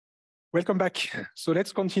Welcome back. So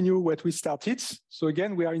let's continue what we started. So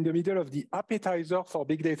again, we are in the middle of the appetizer for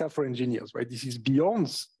big data for engineers, right? This is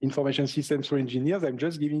beyond information systems for engineers. I'm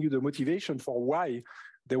just giving you the motivation for why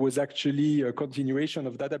there was actually a continuation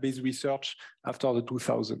of database research after the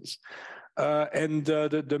 2000s.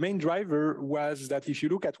 The main driver was that if you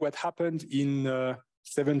look at what happened in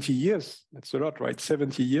 70 years, that's a lot, right?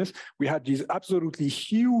 70 years, we had this absolutely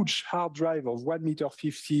huge hard drive of 1 meter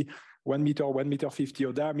 50 1 meter 50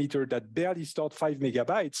 of diameter that barely stored 5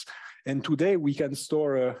 megabytes. And today we can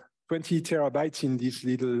store 20 terabytes in this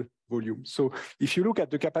little volume. So if you look at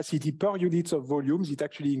the capacity per unit of volumes, it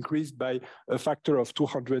actually increased by a factor of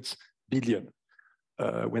 200 billion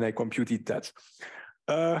when I computed that.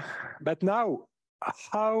 But now,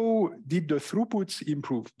 how did the throughput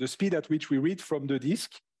improve? The speed at which we read from the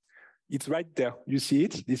disk, it's right there. You see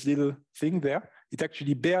it, this little thing there. It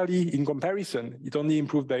actually barely, in comparison, it only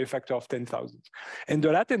improved by a factor of 10,000. And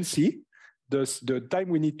the latency, the time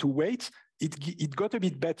we need to wait, it got a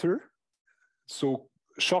bit better, so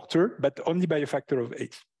shorter, but only by a factor of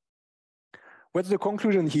 8. What's the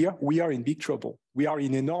conclusion here? We are in big trouble. We are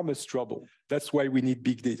in enormous trouble. That's why we need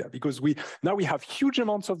big data, because now we have huge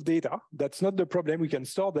amounts of data. That's not the problem. We can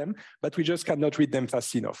store them, but we just cannot read them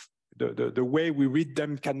fast enough. The way we read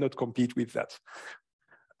them cannot compete with that.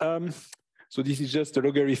 So this is just a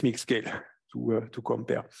logarithmic scale to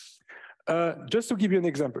compare. Just to give you an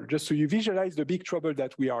example, just so you visualize the big trouble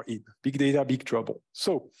that we are in, big data, big trouble.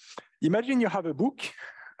 So imagine you have a book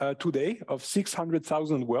today of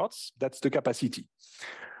 600,000 words, that's the capacity.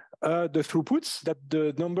 The throughputs, that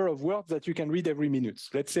the number of words that you can read every minute.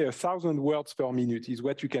 Let's say 1,000 words per minute is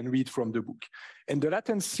what you can read from the book. And the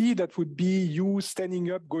latency, that would be you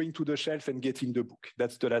standing up, going to the shelf and getting the book.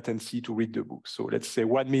 That's the latency to read the book. So let's say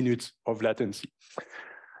 1 minute of latency.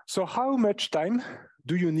 So how much time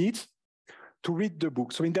do you need to read the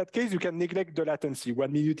book? So in that case, you can neglect the latency.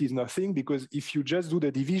 1 minute is nothing, because if you just do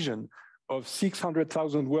the division of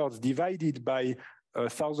 600,000 words divided by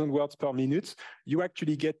 1,000 words per minute, you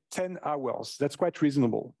actually get 10 hours. That's quite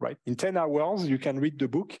reasonable, right? In 10 hours, you can read the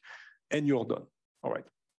book and you're done. All right.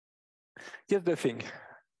 Here's the thing.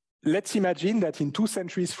 Let's imagine that in 2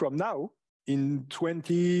 centuries from now, in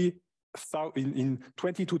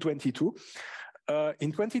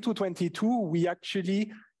 2222, we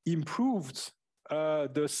actually improved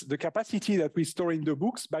the capacity that we store in the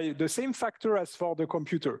books by the same factor as for the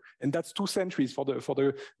computer, and that's 2 centuries. For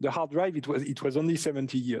the hard drive, it was only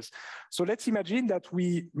 70 years. So let's imagine that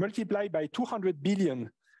we multiply by 200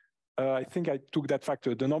 billion. I think I took that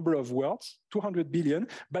factor, the number of words, 200 billion,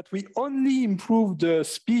 but we only improved the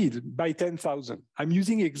speed by 10,000. I'm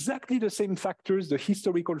using exactly the same factors, the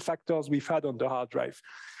historical factors we've had on the hard drive.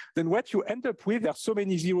 Then what you end up with, there are so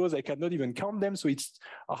many zeros, I cannot even count them. So it's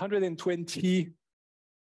 120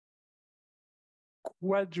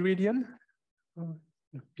 quadrillion,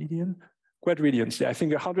 billion, quadrillions. Yeah, I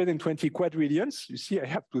think 120 quadrillions. You see, I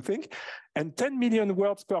have to think, and 10 million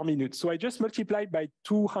words per minute. So I just multiplied by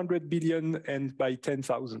 200 billion and by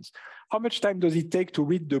 10,000. How much time does it take to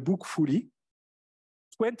read the book fully?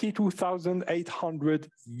 22,800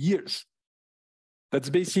 years. That's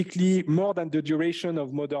basically more than the duration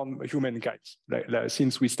of modern humankind,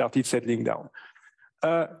 since we started settling down.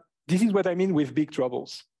 This is what I mean with big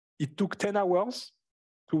troubles. It took 10 hours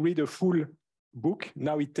to read a full book.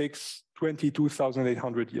 Now it takes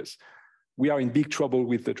 22,800 years. We are in big trouble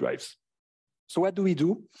with the drives. So what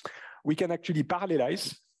do? We can actually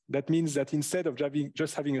parallelize. That means that instead of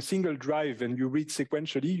just having a single drive and you read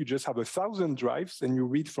sequentially, you just have 1,000 drives and you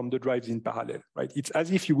read from the drives in parallel, right? It's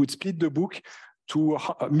as if you would split the book to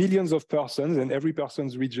millions of persons, and every person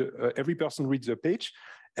reads a page,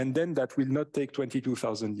 and then that will not take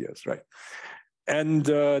 22,000 years, right? And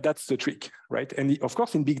that's the trick, right? And of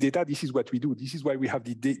course, in big data, this is what we do. This is why we have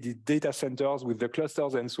the data centers with the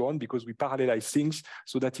clusters and so on, because we parallelize things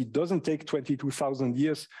so that it doesn't take 22,000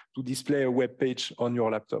 years to display a web page on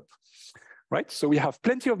your laptop, right? So we have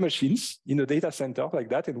plenty of machines in a data center like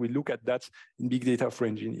that, and we look at that in big data for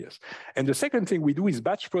engineers. And the second thing we do is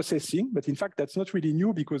batch processing, but in fact, that's not really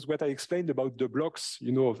new, because what I explained about the blocks,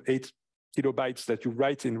 of 8 kilobytes that you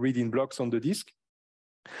write and read in blocks on the disk,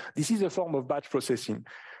 this is a form of batch processing.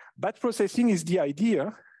 Batch processing is the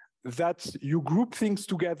idea that you group things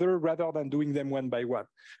together rather than doing them one by one.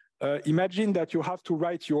 Imagine that you have to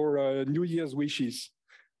write your New Year's wishes.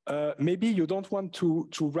 Maybe you don't want to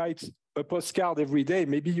write a postcard every day.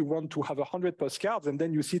 Maybe you want to have 100 postcards, and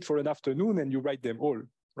then you sit for an afternoon and you write them all,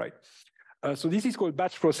 right? So this is called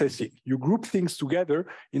batch processing. You group things together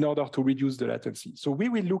in order to reduce the latency. So we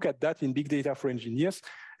will look at that in big data for engineers.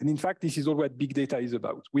 And in fact, this is all what big data is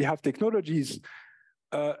about. We have technologies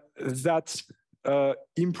that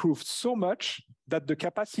improved so much that the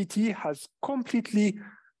capacity has completely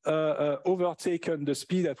overtaken the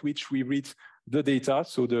speed at which we read the data.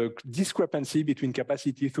 So the discrepancy between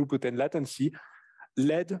capacity, throughput, and latency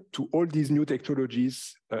led to all these new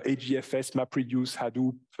technologies, HDFS, MapReduce,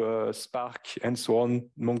 Hadoop, Spark, and so on,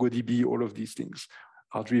 MongoDB, all of these things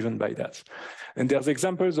are driven by that. And there's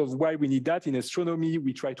examples of why we need that. In astronomy,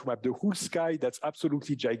 we try to map the whole sky. That's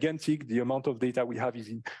absolutely gigantic. The amount of data we have is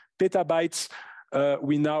in petabytes.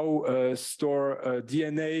 We now store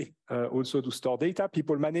DNA also to store data.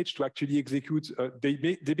 People manage to actually execute,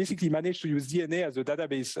 they basically manage to use DNA as a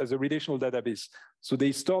database, as a relational database. So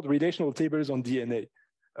they stored relational tables on DNA.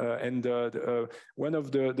 One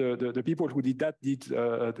of the people who did that did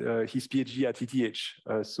his PhD at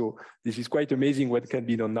ETH. So this is quite amazing what can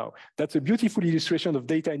be done now. That's a beautiful illustration of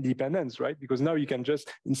data independence, right? Because now you can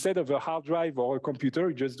just, instead of a hard drive or a computer,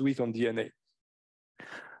 you just do it on DNA.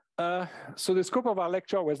 So the scope of our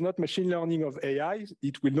lecture was not machine learning of AI.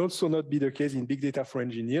 It will also not be the case in big data for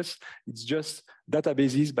engineers. It's just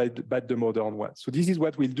databases by the modern one. So this is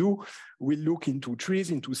what we'll do. We'll look into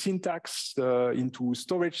trees, into syntax, into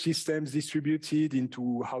storage systems distributed,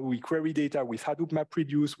 into how we query data with Hadoop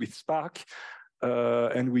MapReduce, with Spark.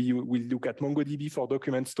 And we'll look at MongoDB for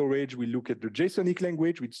document storage. We'll look at the JSONic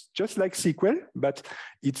language, which is just like SQL, but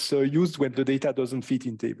it's used when the data doesn't fit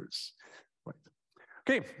in tables.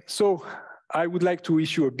 Okay, so I would like to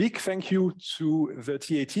issue a big thank you to the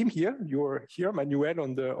TA team here. You're here, Manuel,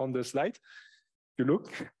 on the slide. You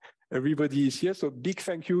look, everybody is here. So big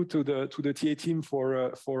thank you to the TA team for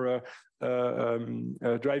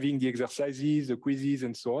driving the exercises, the quizzes,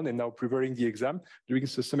 and so on, and now preparing the exam during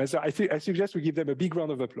the semester. I suggest we give them a big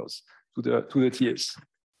round of applause to the TAs.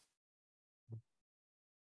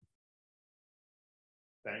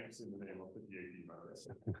 Thanks in the name of the TA team.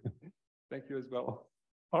 Thank you as well.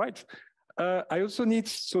 All right. I also need,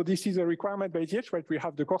 so this is a requirement by ETH, right? We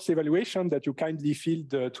have the course evaluation that you kindly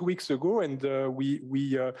filled 2 weeks ago, and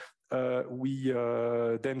we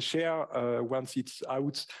then share once it's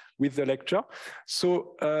out with the lecture.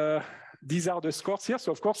 So these are the scores here.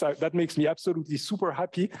 So of course, that makes me absolutely super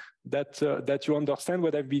happy that you understand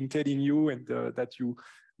what I've been telling you, and that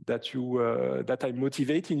I'm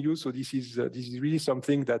motivating you. So this is really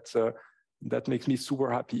something that makes me super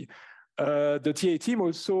happy. The TA team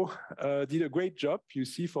also did a great job, you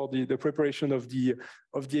see, for the preparation of the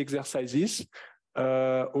exercises.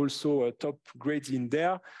 Also top grades in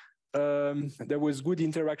there. There was good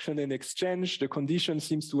interaction and exchange. The condition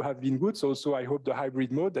seems to have been good. So I hope the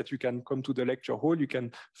hybrid mode that you can come to the lecture hall, you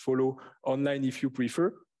can follow online if you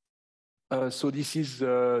prefer. So this is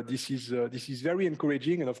very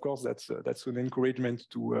encouraging, and of course that's an encouragement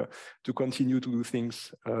to continue to do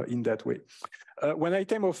things in that way. One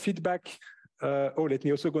item of feedback. Let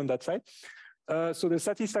me also go on that side. So the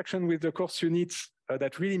satisfaction with the course units,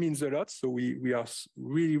 that really means a lot. So we are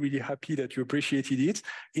really happy that you appreciated it.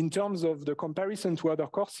 In terms of the comparison to other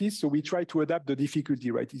courses, so we try to adapt the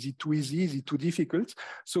difficulty, right? Is it too easy? Is it too difficult?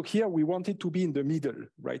 So here we wanted to be in the middle,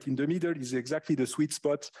 right? In the middle is exactly the sweet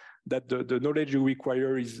spot that the knowledge you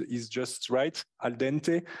require is just right, al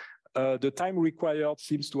dente. The time required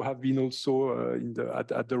seems to have been also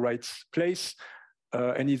at the right place.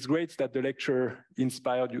 And it's great that the lecture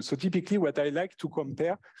inspired you. So typically what I like to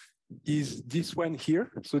compare is this one here.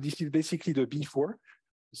 So this is basically the before.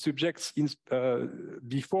 Subjects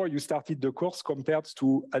before you started the course compared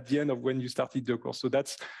to at the end of when you started the course. So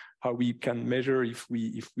that's how we can measure if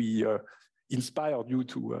we inspired you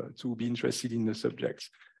to be interested in the subjects.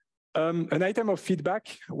 An item of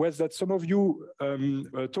feedback was that some of you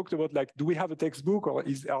talked about, like, do we have a textbook, or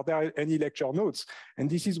are there any lecture notes? And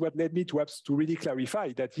this is what led me to really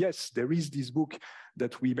clarify that, yes, there is this book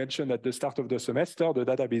that we mentioned at the start of the semester, the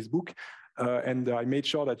database book. And I made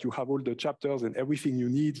sure that you have all the chapters and everything you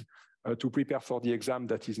need to prepare for the exam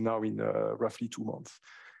that is now in roughly 2 months,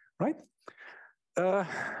 right?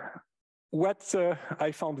 What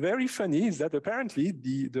I found very funny is that apparently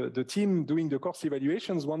the team doing the course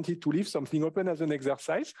evaluations wanted to leave something open as an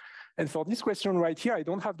exercise. And for this question right here, I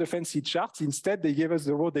don't have the fancy charts. Instead, they gave us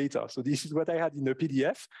the raw data. So this is what I had in the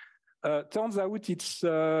PDF. Turns out it's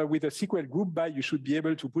with a SQL group by, you should be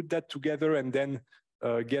able to put that together and then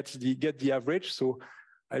get the average. So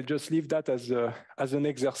I'll just leave that as an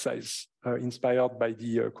exercise inspired by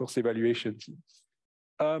the course evaluation team.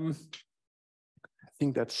 I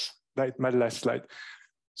think that's my last slide.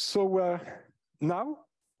 So now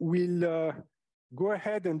we'll go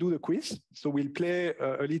ahead and do the quiz. So we'll play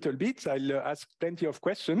a little bit. I'll ask plenty of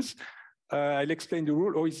questions. I'll explain the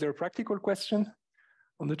rule. Oh, is there a practical question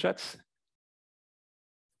on the chat?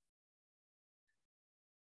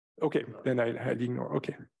 Okay, then I'll ignore.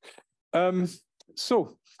 Okay.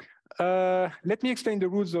 Let me explain the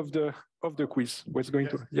rules of the quiz. What's going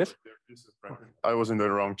to yes? I was in the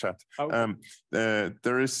wrong chat. Okay.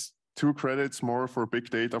 There is 2 credits more for big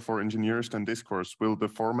data for engineers than this course. Will the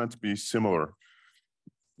format be similar?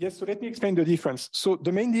 Yes, so let me explain the difference. So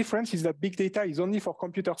the main difference is that big data is only for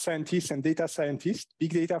computer scientists and data scientists.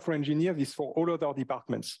 Big data for engineers is for all other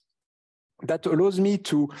departments. That allows me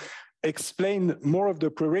to explain more of the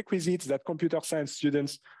prerequisites that computer science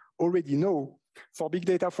students already know. For big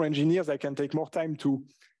data for engineers, I can take more time to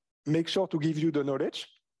make sure to give you the knowledge.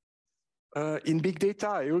 In big data,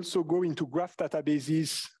 I also go into graph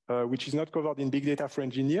databases, which is not covered in big data for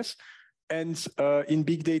engineers. And in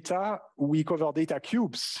big data, we cover data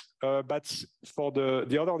cubes, but for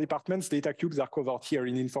the other departments, data cubes are covered here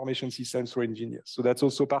in information systems for engineers. So that's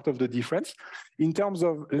also part of the difference. In terms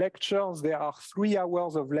of lectures, there are 3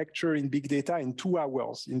 hours of lecture in big data and 2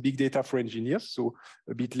 hours in big data for engineers, so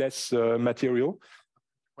a bit less material.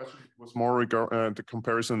 Question was more regarding the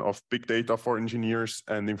comparison of big data for engineers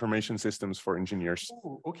and information systems for engineers.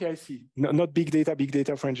 Oh, okay, I see. No, not big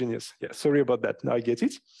data for engineers. Yeah, sorry about that. Now I get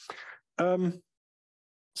it.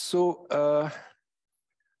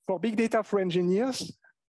 For big data for engineers,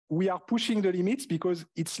 we are pushing the limits because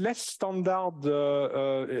it's less standard,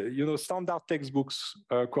 standard textbooks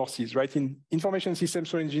courses, right? In information systems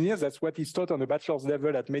for engineers, that's what is taught on a bachelor's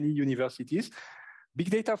level at many universities. Big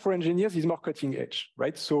data for engineers is more cutting edge,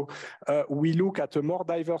 right? So we look at a more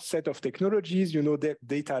diverse set of technologies,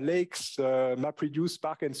 data lakes, MapReduce,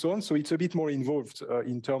 Spark, and so on. So it's a bit more involved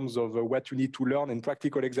in terms of what you need to learn and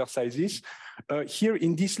practical exercises. Here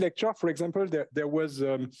in this lecture, for example, there was,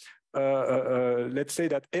 let's say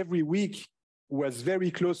that every week was very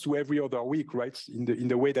close to every other week, right? In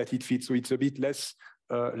the way that it fits. So it's a bit less,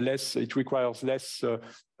 it requires less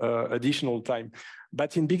additional time.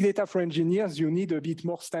 But in big data for engineers, you need a bit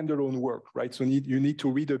more standalone work, right? So you need to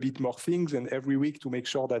read a bit more things and every week to make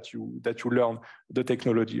sure that you learn the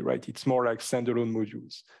technology, right? It's more like standalone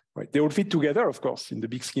modules, right? They all fit together, of course, in the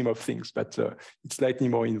big scheme of things, but it's slightly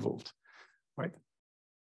more involved, right?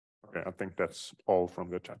 Okay, I think that's all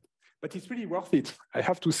from the chat. But it's really worth it, I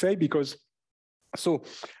have to say, because so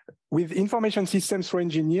with information systems for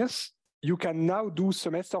engineers, you can now do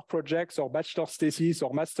semester projects or bachelor's thesis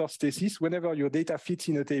or master's thesis whenever your data fits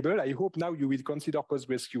in a table. I hope now you will consider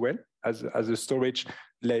PostgreSQL as a storage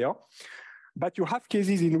layer. But you have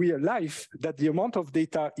cases in real life that the amount of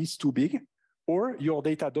data is too big or your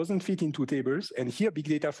data doesn't fit into tables. And here, big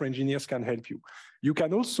data for engineers can help you. You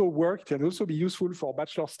can also work, can also be useful for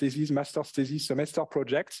bachelor's thesis, master's thesis, semester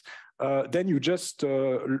projects. Then you just,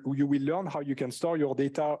 you will learn how you can store your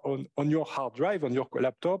data on your hard drive, on your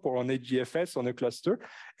laptop or on HDFS on a cluster,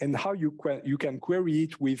 and how you can query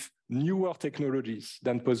it with newer technologies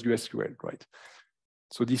than PostgreSQL, right?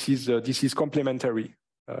 So this is complementary,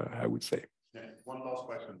 I would say. Yeah. One last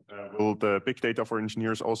question. Will the big data for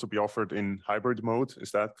engineers also be offered in hybrid mode?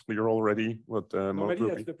 Is that clear already? What mode will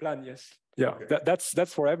that's be? the plan, yes. Yeah, okay.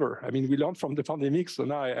 That's forever. I mean, we learned from the pandemic, so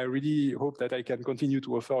now I really hope that I can continue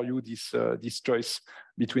to offer you this choice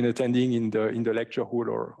between attending in the lecture hall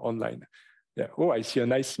or online. Yeah. Oh, I see a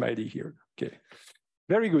nice smiley here. Okay,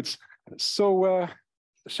 very good. So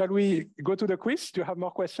shall we go to the quiz? Do you have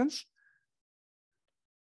more questions?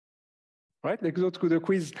 Right, let's go to the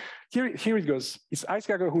quiz. Here it goes. It's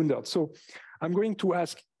Icebreaker 100. So I'm going to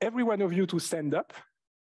ask every one of you to stand up.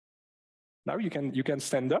 Now you can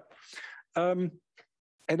stand up. And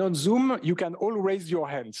on Zoom, you can all raise your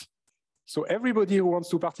hands. So everybody who wants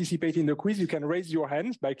to participate in the quiz, you can raise your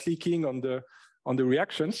hand by clicking on the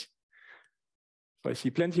reactions. So I see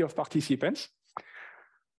plenty of participants.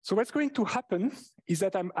 So what's going to happen is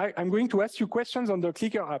that I'm going to ask you questions on the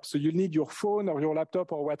Clicker app. So you need your phone or your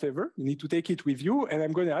laptop or whatever. You need to take it with you. And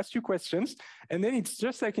I'm going to ask you questions. And then it's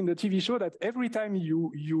just like in the TV show that every time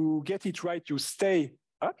you get it right, you stay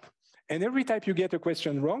up. And every time you get a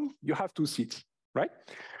question wrong, you have to sit, right?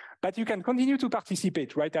 But you can continue to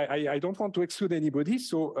participate, right? I don't want to exclude anybody.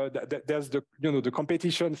 So there's the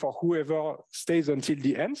competition for whoever stays until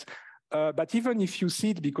the end. But even if you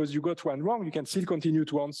sit because you got one wrong, you can still continue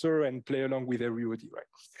to answer and play along with everybody,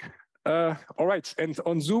 right? All right, and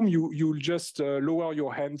on Zoom, you'll just lower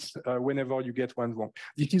your hands whenever you get one wrong.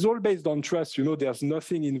 This is all based on trust. There's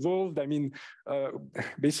nothing involved. I mean,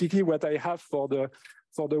 basically, what I have for the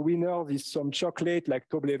winner is some chocolate like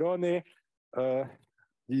Toblerone,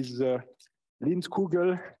 this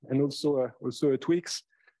Lindskugel, and also a Twix.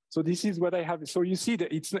 So this is what I have. So you see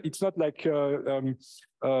that it's not like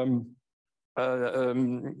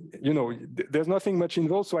you know, there's nothing much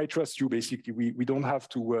involved, so I trust you. Basically, we don't have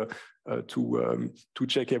to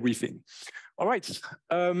check everything. All right.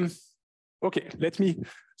 Okay, let me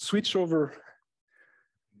switch over.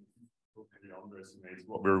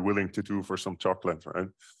 What we're willing to do for some chocolate, right?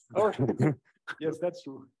 Oh, yes, that's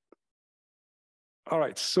true. All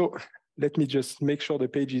right, so let me just make sure the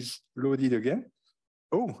page is loaded again.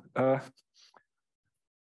 Oh,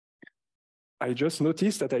 I just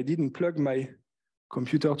noticed that I didn't plug my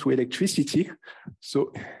computer to electricity,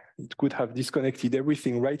 so it could have disconnected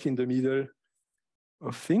everything right in the middle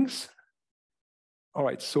of things. All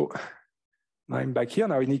right, so now I'm back here.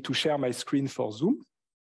 Now I need to share my screen for Zoom.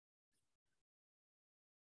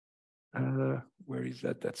 Where is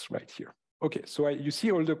that? That's right here. Okay, so you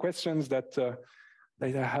see all the questions that I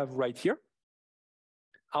have right here.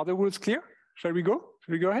 Are the rules clear? Shall we go?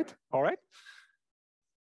 Shall we go ahead? All right.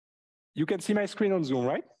 You can see my screen on Zoom,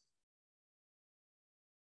 right?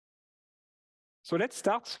 So let's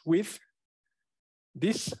start with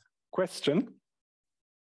this question.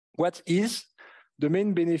 What is the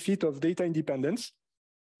main benefit of data independence?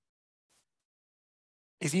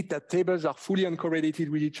 Is it that tables are fully uncorrelated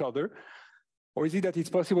with each other? Or is it that it's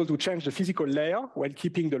possible to change the physical layer while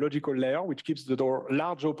keeping the logical layer, which keeps the door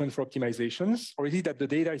large open for optimizations? Or is it that the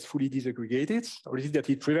data is fully disaggregated? Or is it that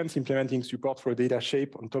it prevents implementing support for a data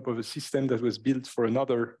shape on top of a system that was built for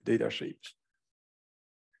another data shape?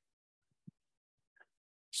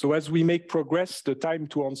 So as we make progress, the time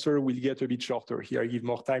to answer will get a bit shorter. Here I give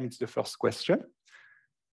more time, it's the first question.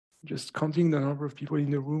 Just counting the number of people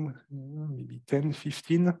in the room, maybe 10,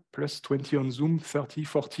 15, plus 20 on Zoom, 30,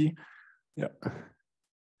 40. Yeah.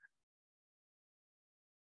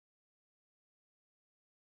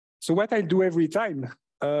 So what I do every time,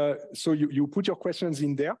 so you put your questions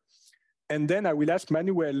in there, and then I will ask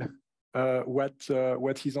Manuel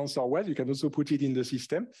what his answer was. You can also put it in the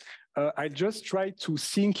system. I just try to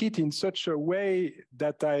sync it in such a way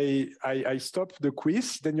that I stop the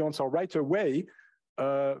quiz, then you answer right away,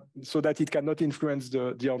 so that it cannot influence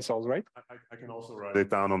the answers, right? I can also write it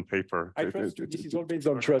down on paper. I trust you. This is all based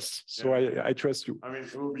on trust, so yeah. I trust you. I mean,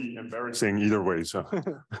 it will be embarrassing either way, so.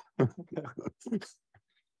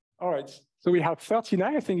 All right, so we have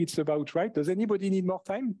 39, I think it's about right. Does anybody need more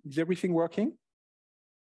time? Is everything working?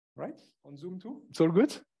 Right, on Zoom too? It's all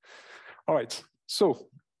good? All right, so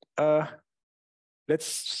let's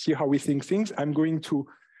see how we think things. I'm going to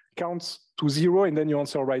count to 0 and then you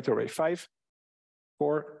answer right away. 5,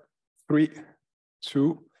 4, 3,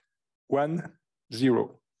 2, 1,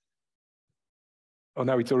 0. Oh,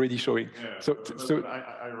 now it's already showing. Yeah, so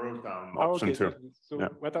I wrote down option 2. So yeah.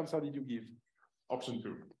 What answer did you give? Option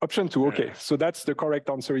 2. Option 2, okay. Yeah. So that's the correct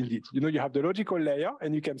answer indeed. You know, you have the logical layer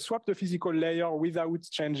and you can swap the physical layer without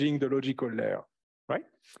changing the logical layer, right?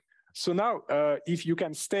 So now, if you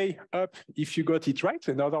can stay up, if you got it right,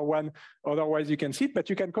 another one, otherwise you can sit, but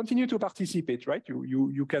you can continue to participate, right?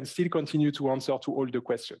 You can still continue to answer to all the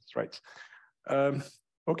questions, right?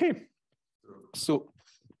 Okay, so.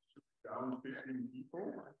 Down 15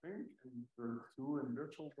 people, I think, and 2 in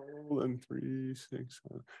virtual world and 3, 6.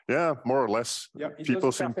 Yeah, more or less. Yeah,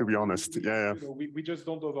 people seem to be honest. Yeah. You know, we just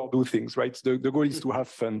don't overdo things, right? The goal is to have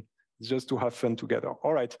fun. It's just to have fun together.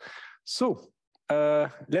 All right. So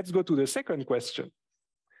let's go to the second question.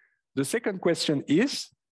 The second question is,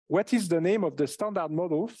 what is the name of the standard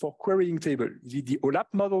model for querying table? Is it the OLAP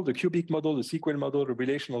model, the cubic model, the SQL model, the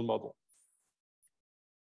relational model?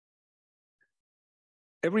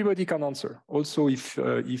 Everybody can answer. Also, if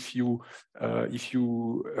you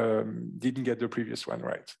didn't get the previous one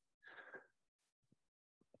right.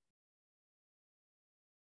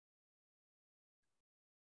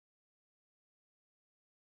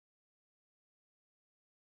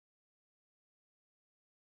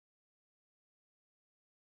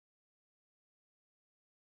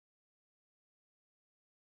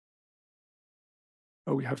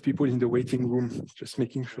 Oh, we have people in the waiting room, just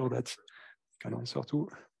making sure that can answer too.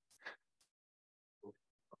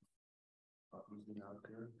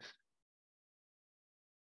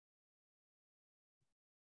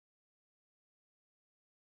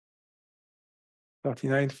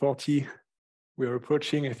 $39, $40. We're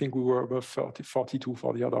approaching. I think we were above 40, 42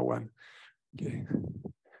 for the other one. Okay.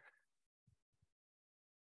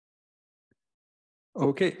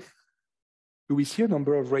 Okay. Do we see a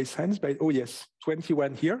number of raised hands? Oh yes,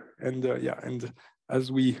 21 here, and yeah, and as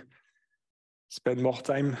we spend more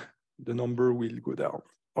time, the number will go down.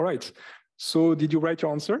 All right. So did you write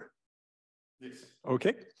your answer? Yes.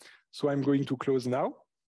 Okay. So I'm going to close now.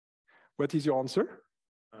 What is your answer?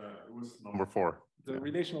 It was number 4. The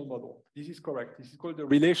relational model. This is correct. This is called the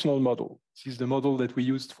relational model. This is the model that we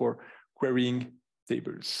used for querying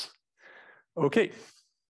tables. Okay.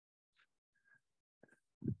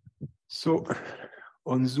 So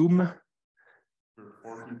on Zoom,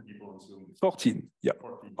 14 people on Zoom. 14, yeah.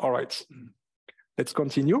 14. All right. Let's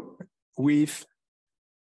continue with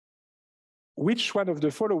which one of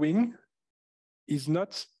the following is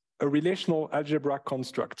not a relational algebra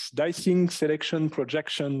construct? Dicing, selection,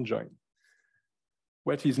 projection, join.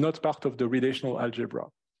 What is not part of the relational algebra?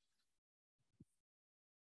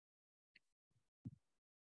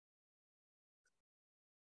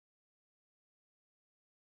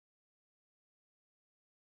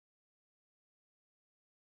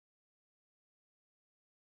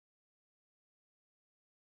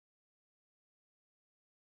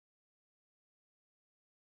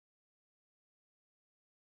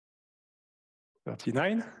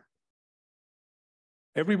 $39.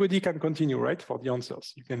 Everybody can continue, right, for the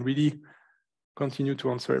answers. You can really continue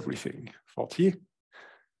to answer everything. 40,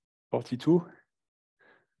 42.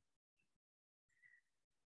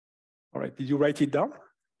 All right, did you write it down?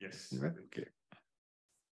 Yes. Okay.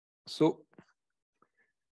 So,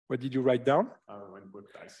 what did you write down? I went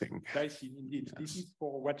with dicing. Dicing, indeed. Yes. This is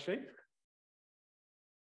for what shape?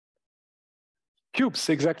 Cubes,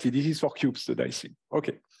 exactly. This is for cubes, the dicing.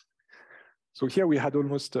 Okay. So here we had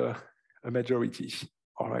almost a majority.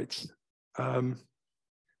 All right.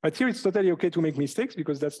 But here it's totally okay to make mistakes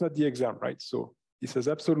because that's not the exam, right? So this has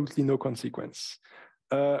absolutely no consequence.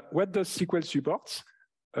 What does SQL support?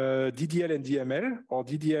 DDL and DML, or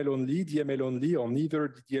DDL only, DML only, or neither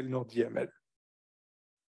DDL nor DML?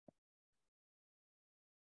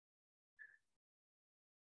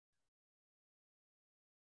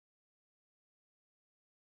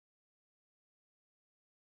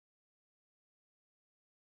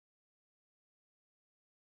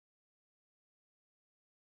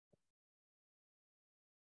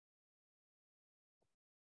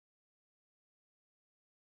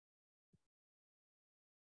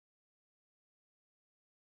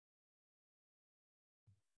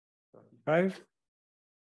 Five.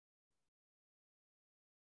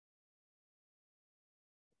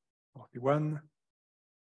 41.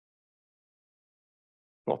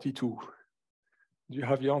 42. Do you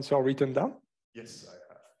have your answer written down? Yes, I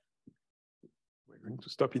have. We're going to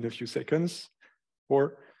stop in a few seconds.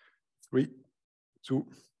 4, 3, 2,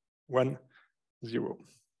 1, 0.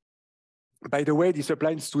 By the way, this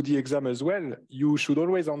applies to the exam as well. You should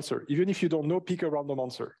always answer. Even if you don't know, pick a random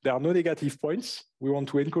answer. There are no negative points. We want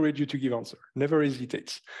to encourage you to give answer. Never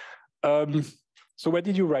hesitate. So what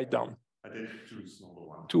did you write down? I did choose number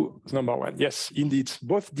one. Two, number one. Yes, indeed.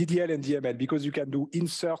 Both DDL and DML, because you can do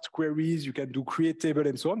insert queries, you can do create table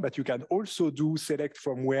and so on, but you can also do select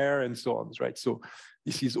from where and so on, right? So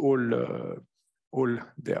this is all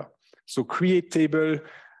there. So create table,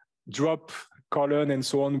 drop column and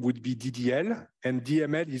so on would be DDL, and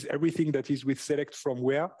DML is everything that is with select from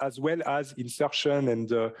where, as well as insertion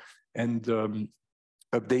and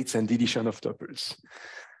updates and deletion of tuples.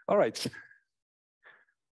 All right.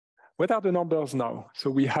 What are the numbers now? So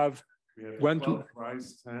we have 1, 2,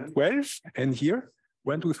 12, and here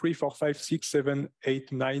 1, 2, 3, 4, 5, 6, 7,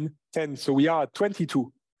 8, 9, 10. So we are at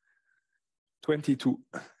 22. 22,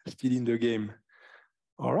 still in the game.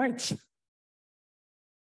 All right.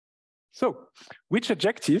 So, which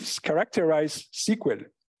adjectives characterize SQL?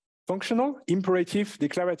 Functional, imperative,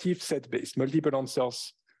 declarative, set-based. Multiple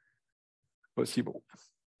answers possible.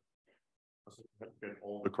 Get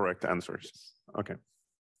all the correct answers. Okay.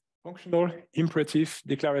 Functional, imperative,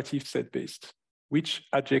 declarative, set-based. Which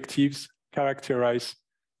adjectives characterize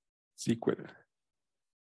SQL?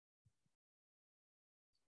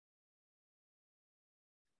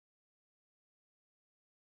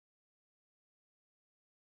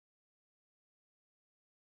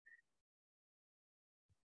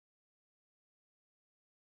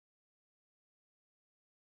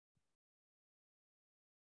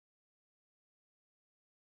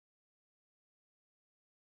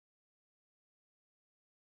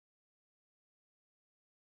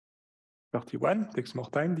 $31 takes more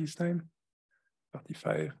time this time.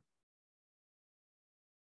 35.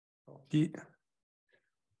 40.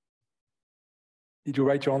 Did you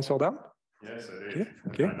write your answer down? Yes, I did.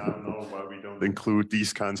 Okay. I now know why we don't Include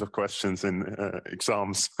these kinds of questions in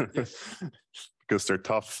exams Yes. because they're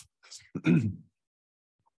tough.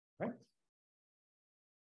 Right.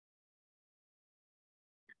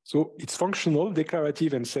 So it's functional,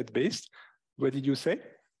 declarative, and set-based. What did you say?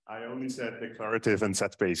 I only said declarative and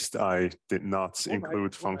set-based. I did not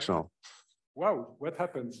include functional. Wow, what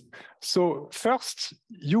happened? So first,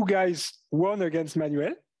 you guys won against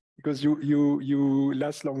Manuel because you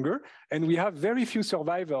last longer, and we have very few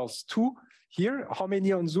survivors. 2 here. How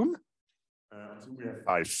many on Zoom? So we have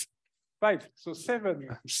 5. 5. So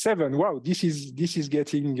 7. 7. Wow, this is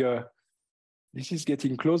getting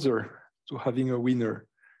closer to having a winner.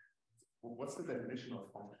 What's the definition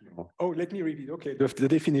of functional? Oh, let me repeat. Okay, the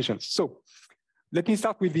definitions. So let me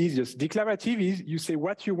start with the easiest. Declarative is you say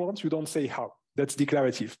what you want, you don't say how. That's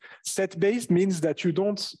declarative. Set-based means that you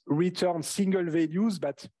don't return single values,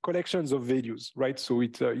 but collections of values, right? So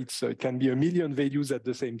it can be a million values at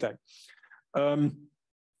the same time.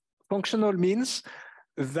 Functional means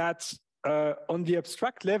that on the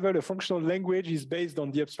abstract level, a functional language is based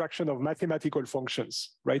on the abstraction of mathematical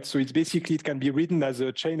functions, right? So it's basically, it can be written as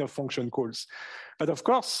a chain of function calls. But of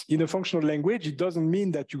course, in a functional language, it doesn't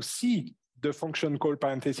mean that you see the function call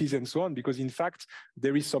parentheses and so on, because in fact,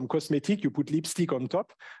 there is some cosmetic, you put lipstick on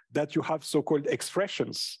top, that you have so-called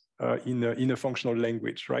expressions in a functional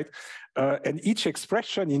language, right? And each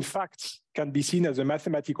expression, in fact, can be seen as a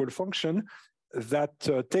mathematical function that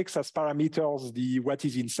takes as parameters what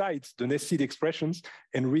is inside, the nested expressions,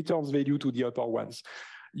 and returns value to the upper ones.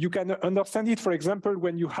 You can understand it, for example,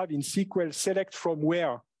 when you have in SQL select from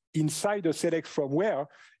where. Inside a select from where,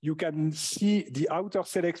 you can see the outer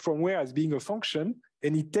select from where as being a function,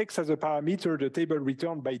 and it takes as a parameter the table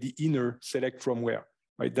returned by the inner select from where,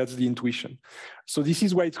 right? That's the intuition. So this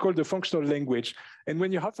is why it's called a functional language. And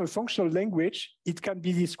when you have a functional language, it can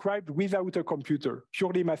be described without a computer,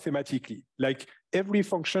 purely mathematically. Like every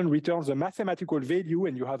function returns a mathematical value,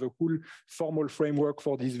 and you have a cool formal framework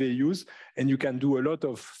for these values, and you can do a lot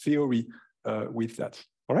of theory with that,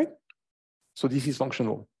 all right? So this is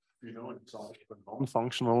functional. You know, it's a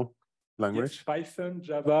non-functional language. Yes, Python,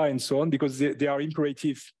 Java, and so on, because they are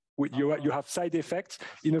imperative. You have side effects.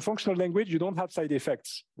 In a functional language, you don't have side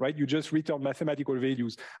effects, right? You just return mathematical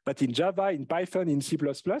values. But in Java, in Python, in C++,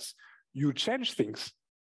 you change things,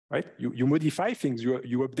 right? You modify things.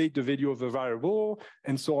 You update the value of a variable,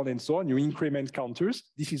 and so on and so on. You increment counters.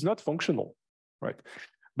 This is not functional, right?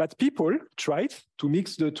 But people tried to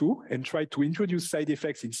mix the two and tried to introduce side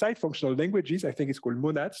effects inside functional languages. I think it's called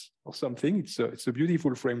monads or something. It's a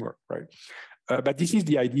beautiful framework, right? But this is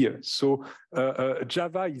the idea. So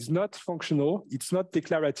Java is not functional, it's not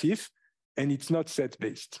declarative, and it's not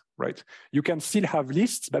set-based, right? You can still have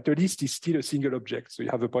lists, but a list is still a single object. So you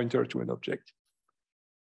have a pointer to an object.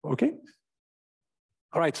 Okay?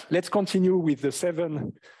 All right, let's continue with the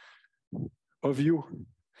 7 of you.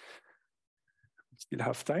 Still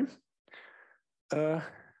have time.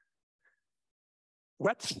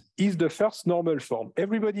 What is the first normal form?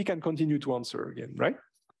 Everybody can continue to answer again, right?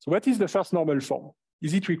 So what is the first normal form?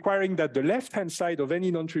 Is it requiring that the left-hand side of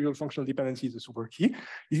any non-trivial functional dependency is a superkey?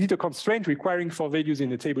 Is it a constraint requiring for values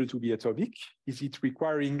in a table to be atomic? Is it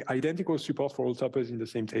requiring identical support for all tuples in the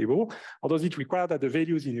same table? Or does it require that the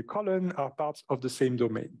values in a column are parts of the same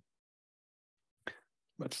domain?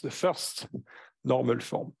 That's the first normal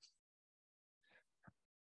form.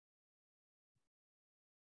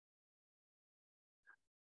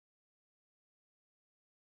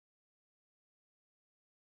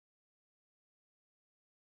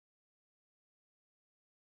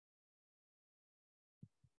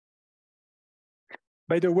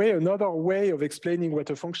 By the way, another way of explaining what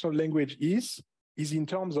a functional language is in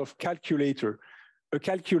terms of calculator. A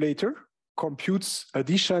calculator computes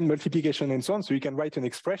addition, multiplication, and so on. So you can write an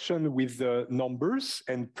expression with numbers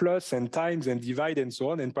and plus and times and divide and so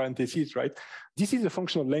on and parentheses, right? This is a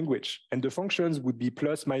functional language, and the functions would be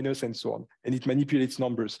plus, minus, and so on, and it manipulates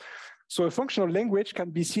numbers. So a functional language can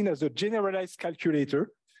be seen as a generalized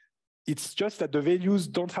calculator. It's just that the values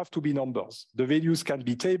don't have to be numbers. The values can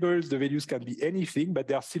be tables, the values can be anything, but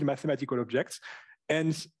they are still mathematical objects.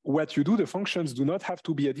 And what you do, the functions do not have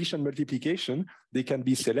to be addition, multiplication. They can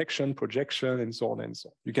be selection, projection, and so on and so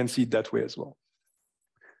on. You can see it that way as well.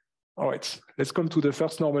 All right, let's come to the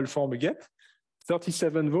first normal form again.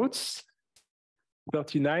 37 votes,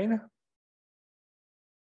 39.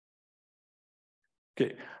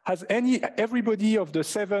 Okay, has everybody of the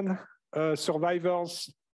 7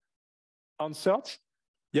 survivors answered?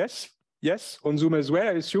 Yes? Yes, on Zoom as well,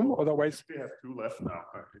 I assume, otherwise. We have 2 left now,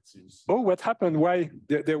 it seems. Oh, what happened? Why?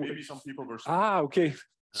 Maybe some people were. Okay.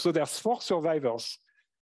 So there's 4 survivors.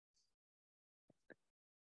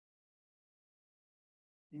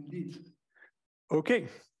 Indeed. Okay.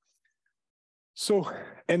 So,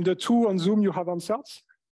 and the 2 on Zoom you have answered?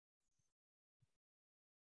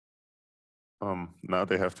 Now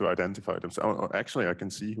they have to identify themselves. Oh, actually, I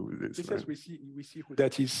can see who it is. Yes, we see who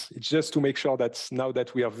that is. It's just to make sure that now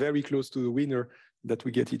that we are very close to the winner, that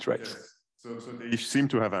we get it right. Yes. So they seem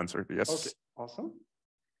to have answered, yes. Okay, awesome.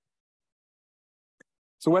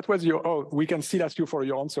 So what was your, we can still ask you for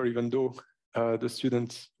your answer even though the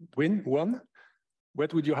student won.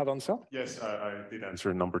 What would you have answered? Yes, I did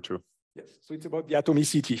answer number 2. Yes, so it's about the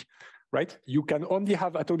atomicity, right? You can only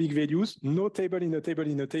have atomic values, no table in a table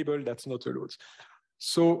in a table, that's not allowed.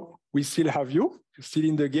 So we still have you, still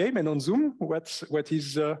in the game, and on Zoom, what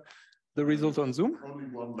is the result on Zoom? Only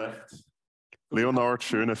one left. Leonard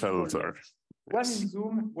Schönefelder. One in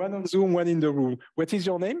Zoom, one on Zoom, one in the room. What is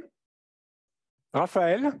your name?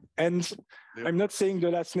 Raphael, and I'm not saying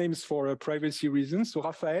the last names for privacy reasons, so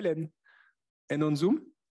Raphael and on Zoom?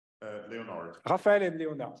 Leonard. Raphael and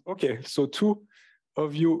Leonard. Okay, so 2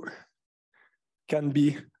 of you can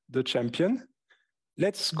be the champion.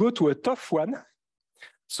 Let's go to a tough one.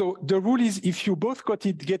 So the rule is if you both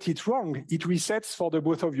get it wrong, it resets for the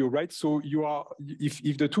both of you, right? So you are,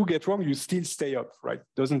 if the 2 get wrong, you still stay up, right?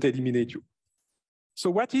 Doesn't eliminate you. So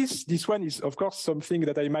what is, this one is of course something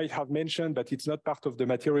that I might have mentioned, but it's not part of the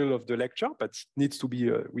material of the lecture, but needs to be,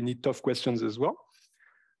 we need tough questions as well.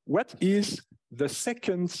 What is the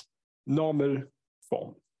second normal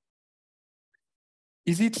form?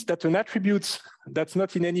 Is it that an attribute that's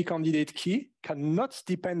not in any candidate key cannot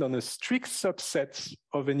depend on a strict subset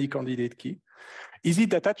of any candidate key? Is it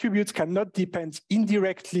that attributes cannot depend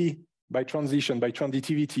indirectly by transition, by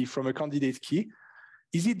transitivity from a candidate key?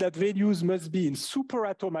 Is it that values must be in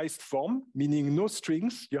superatomized form, meaning no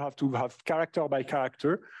strings, you have to have character by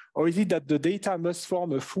character? Or is it that the data must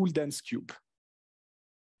form a full dense cube?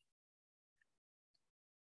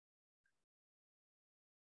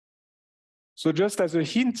 So just as a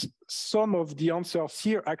hint, some of the answers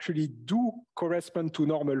here actually do correspond to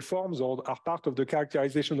normal forms or are part of the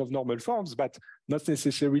characterization of normal forms, but not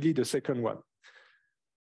necessarily the second one.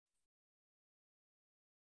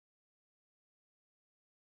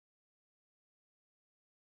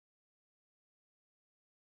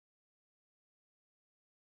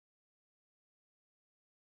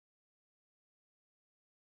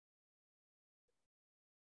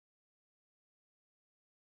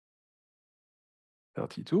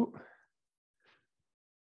 $32,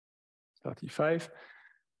 $35.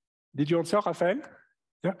 Did you answer, Raphael?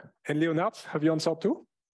 Yeah. And Leonard, have you answered too?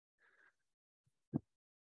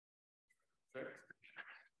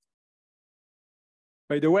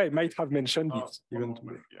 By the way, I might have mentioned it even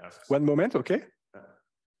today. Yes. 1 moment, okay? Yeah.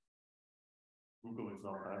 Google is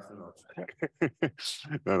not fast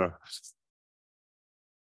enough. No.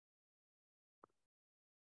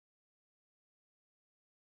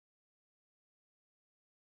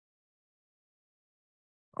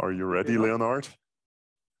 Are you ready, Leonard?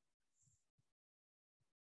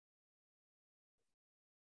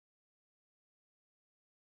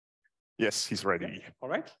 Yes, he's ready. All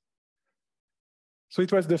right. So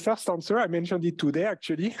it was the first answer. I mentioned it today,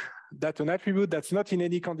 actually, that an attribute that's not in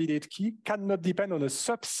any candidate key cannot depend on a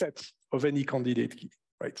subset of any candidate key,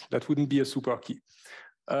 right? That wouldn't be a super key.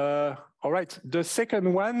 All right, the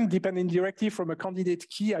second one, depending directly from a candidate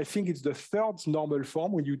key, I think it's the third normal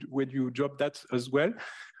form when you drop that as well.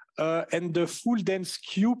 And the full dense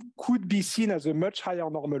cube could be seen as a much higher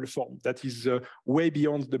normal form. That is way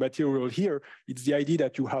beyond the material here. It's the idea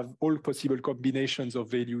that you have all possible combinations of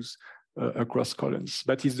values across columns.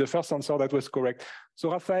 That is the first answer that was correct.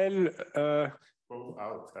 So Raphael. Both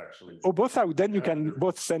out, actually. Oh, both out. Then you can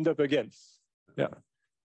both stand up again. Yeah.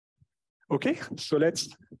 Okay, so let's.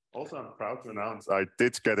 Also, I'm proud to announce I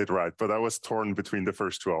did get it right, but I was torn between the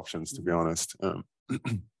first 2 options, to be honest.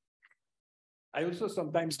 I also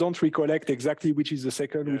sometimes don't recollect exactly which is the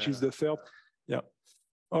second, which is the third. Yeah.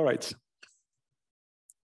 All right.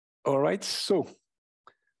 All right. So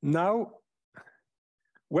now,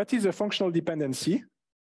 what is a functional dependency?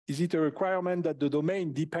 Is it a requirement that the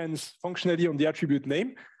domain depends functionally on the attribute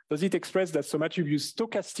name? Does it express that some attributes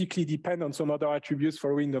stochastically depend on some other attributes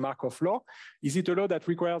following the Markov law? Is it a law that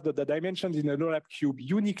requires that the dimensions in a no-lab cube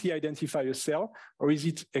uniquely identify a cell? Or is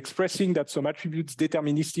it expressing that some attributes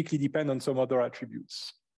deterministically depend on some other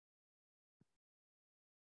attributes?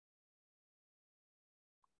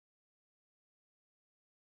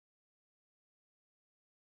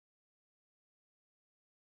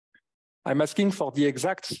 I'm asking for the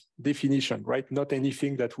exact definition, right? Not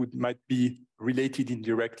anything that might be related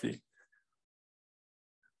indirectly.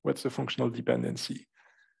 What's a functional dependency?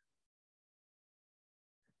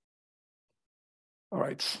 All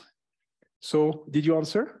right. So did you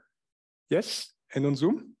answer? Yes? And on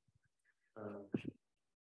Zoom?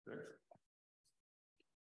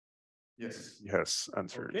 Yes,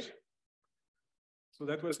 answered. Okay. So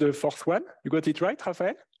that was the fourth one. You got it right,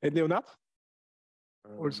 Raphael and Leonard?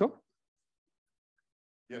 Also?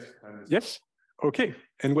 Yes. Yes? Okay.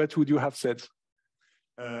 And what would you have said?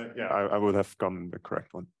 I would have gotten the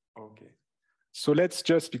correct one. Okay. So let's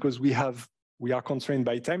just, because we are constrained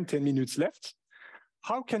by time, 10 minutes left.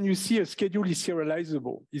 how can you see a schedule is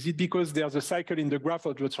serializable? Is it because there's a cycle in the graph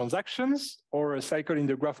of the transactions or a cycle in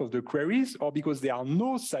the graph of the queries, or because there are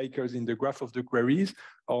no cycles in the graph of the queries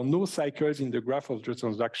or no cycles in the graph of the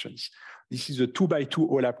transactions? This is a 2x2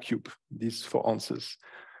 OLAP cube, these 4 answers.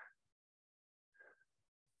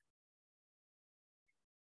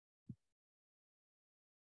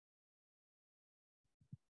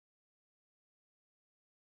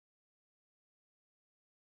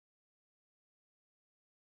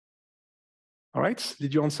 All right,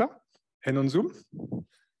 did you answer? And on Zoom?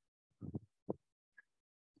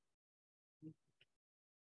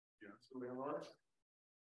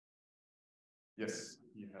 Yes.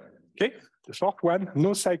 Okay, the fourth one,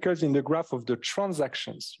 no cycles in the graph of the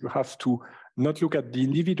transactions. You have to not look at the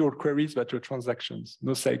individual queries, but the transactions,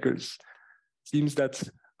 no cycles. Seems that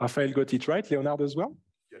Raphael got it right, Leonard as well?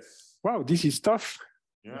 Yes. Wow, this is tough.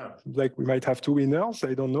 Yeah. Like we might have 2 winners,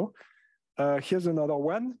 I don't know. Here's another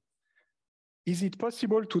one. Is it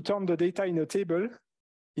possible to turn the data in a table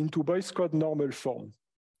into Boyce code normal form,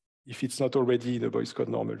 if it's not already in a Boyce code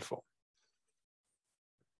normal form?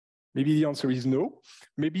 Maybe the answer is no.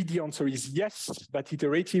 Maybe the answer is yes, but by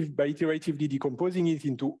iteratively decomposing it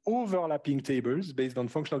into overlapping tables based on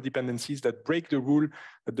functional dependencies that break the rule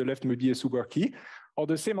that the left may be a super key, or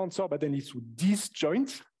the same answer, but then it's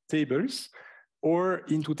disjoint tables, or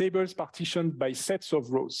into tables partitioned by sets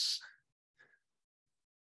of rows.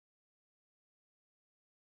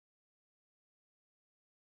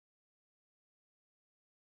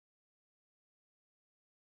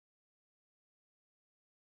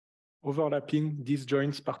 Overlapping,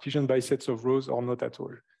 disjoints, partitioned by sets of rows, or not at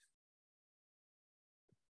all.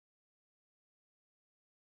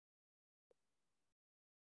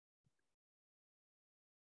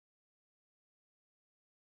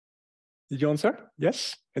 Did you answer?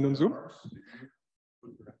 Yes? And on Zoom?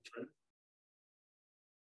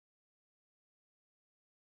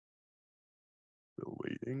 Still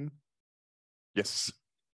waiting. Yes.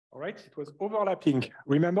 All right, it was overlapping.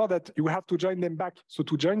 Remember that you have to join them back. So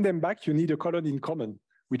to join them back, you need a column in common,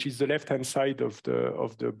 which is the left-hand side of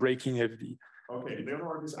the breaking FD. Okay,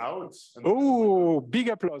 Leonard is out. Oh, big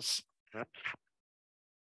applause. Yeah.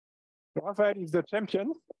 Raphael is the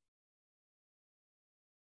champion.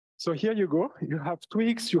 So here you go. You have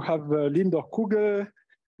Twix, you have Lindor Kugel,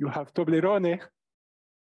 you have Toblerone.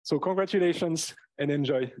 So congratulations and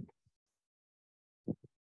enjoy.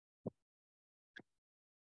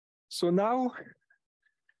 So now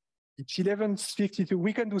it's 11:52.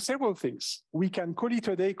 We can do several things. We can call it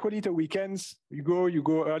a day, call it a weekend. You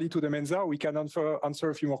go early to the Mensa. We can answer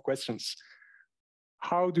a few more questions.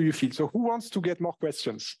 How do you feel? So who wants to get more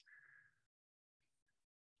questions?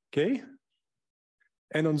 Okay.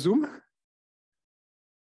 And on Zoom? I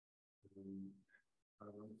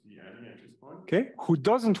don't see any at this point. Okay. Who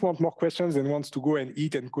doesn't want more questions and wants to go and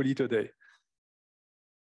eat and call it a day?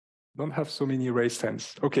 Don't have so many raised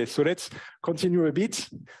hands. Okay, so let's continue a bit.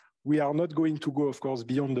 We are not going to go, of course,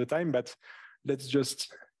 beyond the time, but let's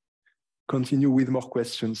just continue with more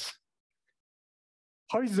questions.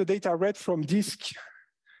 How is the data read from disk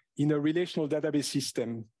in a relational database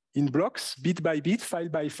system? In blocks, bit by bit, file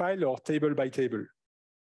by file, or table by table?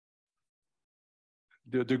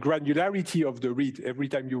 The granularity of the read every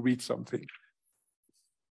time you read something.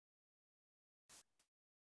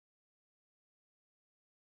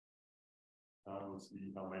 We'll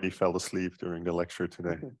see how many fell asleep during the lecture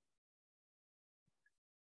today.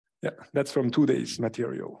 Yeah, that's from 2 days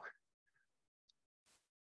material.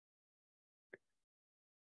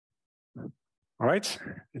 All right,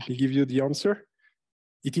 let me give you the answer.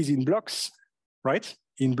 It is in blocks, right?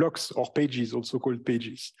 In blocks or pages, also called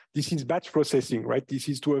pages. This is batch processing, right? This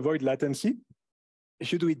is to avoid latency.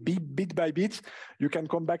 If you do it bit by bit, you can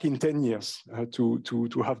come back in 10 years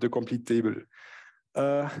to have the complete table.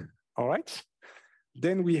 All right.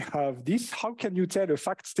 Then we have this. How can you tell a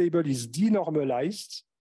fact table is denormalized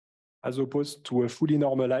as opposed to a fully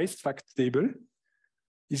normalized fact table?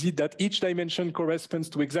 Is it that each dimension corresponds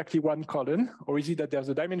to exactly one column, or is it that there's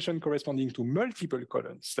a dimension corresponding to multiple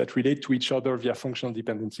columns that relate to each other via functional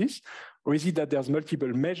dependencies? Or is it that there's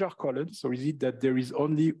multiple measure columns, or is it that there is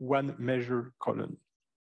only one measure column?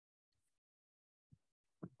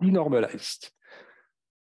 Denormalized.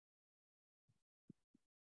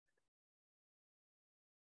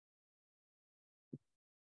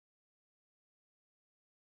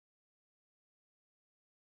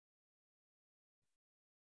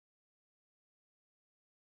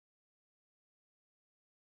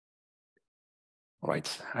 All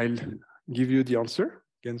right, I'll give you the answer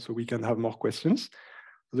again so we can have more questions.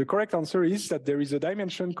 The correct answer is that there is a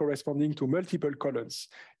dimension corresponding to multiple columns.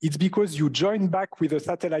 It's because you join back with a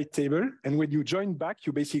satellite table, and when you join back,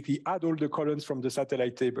 you basically add all the columns from the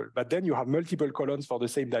satellite table, but then you have multiple columns for the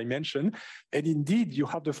same dimension, and indeed, you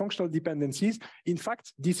have the functional dependencies. In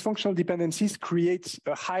fact, these functional dependencies create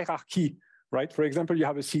a hierarchy, right? For example, you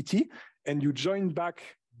have a city, and you join back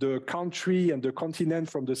the country and the continent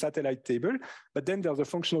from the satellite table, but then there's a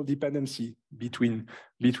functional dependency between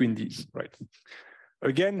these, right?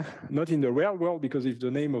 Again, not in the real world, because if the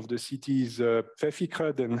name of the city is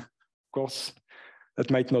Pfeffikre, then of course that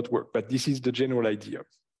might not work, but this is the general idea.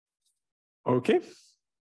 Okay.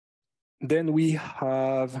 Then we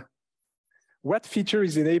have, what feature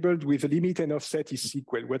is enabled with limit and offset is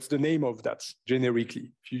SQL? What's the name of that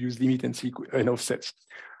generically, if you use limit and offset?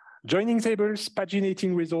 Joining tables,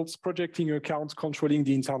 paginating results, projecting accounts, controlling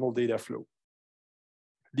the internal data flow.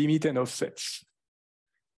 Limit and offsets.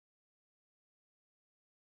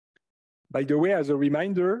 By the way, as a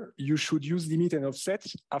reminder, you should use limit and offset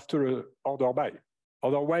after an order by.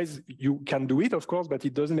 Otherwise, you can do it, of course, but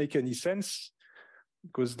it doesn't make any sense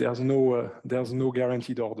because there's no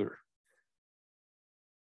guaranteed order.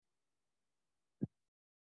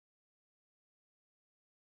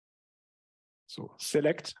 So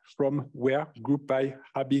select from where, group by,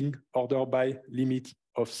 having, order by, limit,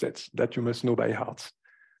 offset. That you must know by heart.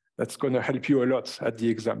 That's going to help you a lot at the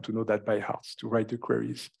exam to know that by heart, to write the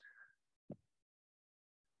queries.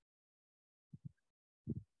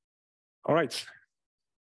 All right.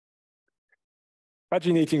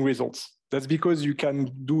 Paginating results. That's because you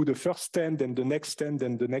can do the first 10, then the next 10,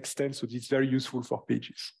 then the next 10. So it's very useful for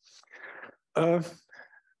pages. Yeah.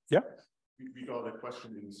 We got a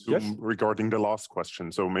question in Zoom regarding the last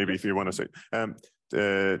question. So maybe if you want to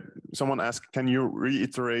say, someone asked, can you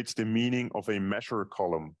reiterate the meaning of a measure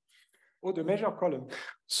column? Oh, the measure column.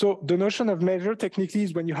 So the notion of measure technically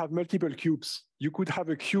is when you have multiple cubes. You could have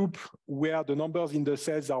a cube where the numbers in the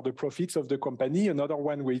cells are the profits of the company, another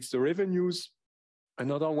one where it's the revenues,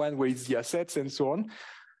 another one where it's the assets and so on.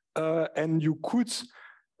 And you could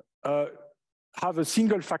have a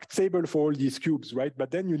single fact table for all these cubes, right?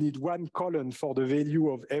 But then you need one column for the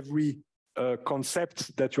value of every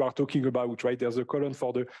concept that you are talking about, right? There's a column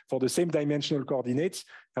for the same dimensional coordinates,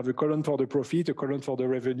 have a column for the profit, a column for the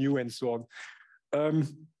revenue, and so on.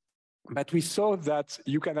 But we saw that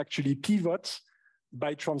you can actually pivot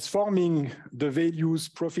by transforming the values,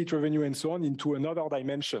 profit, revenue, and so on into another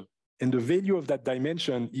dimension. And the value of that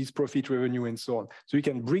dimension is profit, revenue, and so on. So you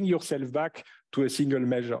can bring yourself back to a single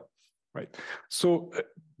measure, right? So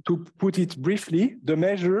to put it briefly, the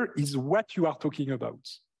measure is what you are talking about.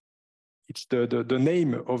 It's the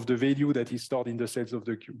name of the value that is stored in the cells of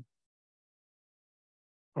the cube.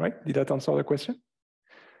 All right, did that answer the question?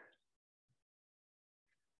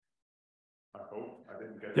 I hope I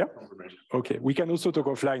didn't get confirmation. Okay, we can also talk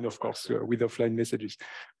offline, of course, with offline messages.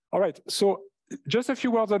 All right, so just a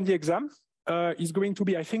few words on the exam. It's going to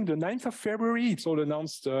be, I think, the 9th of February. It's all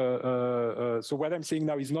announced. So what I'm saying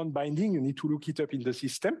now is non-binding. You need to look it up in the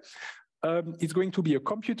system. It's going to be a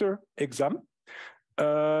computer exam.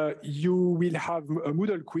 You will have a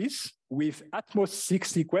Moodle quiz with at most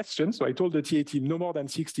 60 questions. So I told the TA team no more than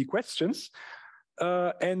 60 questions.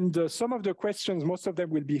 And some of the questions, most of them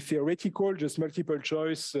will be theoretical, just multiple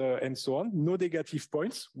choice and so on. No negative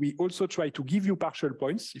points. We also try to give you partial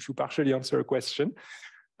points if you partially answer a question.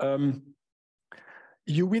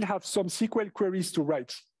 You will have some SQL queries to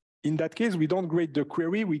write. In that case, we don't grade the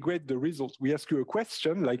query, we grade the results. We ask you a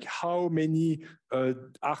question like how many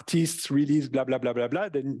artists release blah, blah, blah, blah, blah.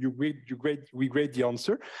 Then we grade the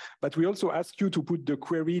answer. But we also ask you to put the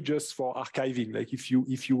query just for archiving. Like if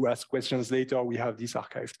you ask questions later, we have this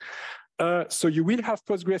archived. So you will have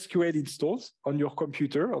PostgreSQL installed on your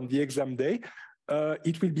computer on the exam day.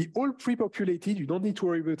 It will be all pre-populated. You don't need to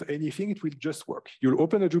worry about anything. It will just work. You'll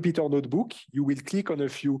open a Jupyter notebook. You will click on a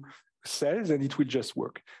few cells and it will just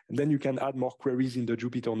work. And then you can add more queries in the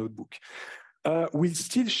Jupyter notebook. We'll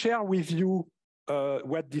still share with you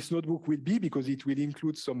what this notebook will be because it will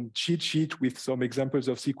include some cheat sheet with some examples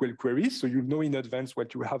of SQL queries. So you'll know in advance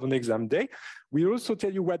what you have on exam day. We'll also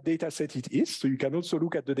tell you what data set it is. So you can also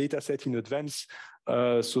look at the data set in advance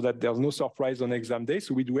so that there's no surprise on exam day.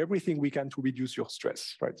 So we do everything we can to reduce your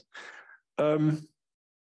stress, right?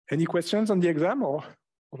 Any questions on the exam or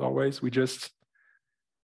otherwise we just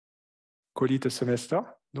call it a semester?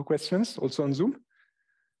 No questions, also on Zoom?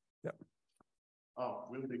 Yeah. Oh,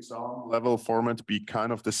 will the exam level format be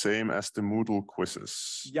kind of the same as the Moodle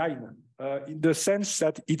quizzes? Yeah, in the sense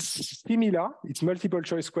that it's similar, it's multiple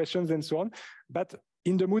choice questions and so on, but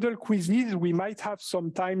in the Moodle quizzes, we might have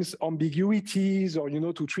sometimes ambiguities or,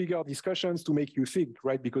 to trigger discussions to make you think,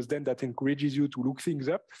 right? Because then that encourages you to look things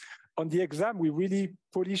up. On the exam, we really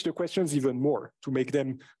polish the questions even more to make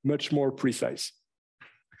them much more precise.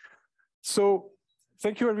 So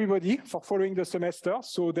thank you, everybody, for following the semester.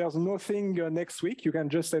 So there's nothing next week. You can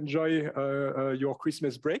just enjoy your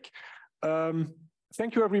Christmas break.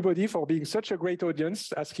 Thank you, everybody, for being such a great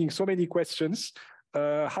audience, asking so many questions.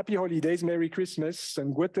 Happy holidays, Merry Christmas,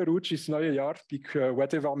 and gute Rutsch is neue Jahr,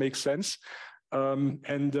 whatever makes sense.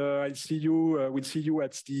 And we'll see you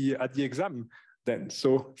at the exam then.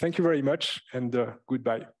 So thank you very much, and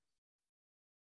goodbye.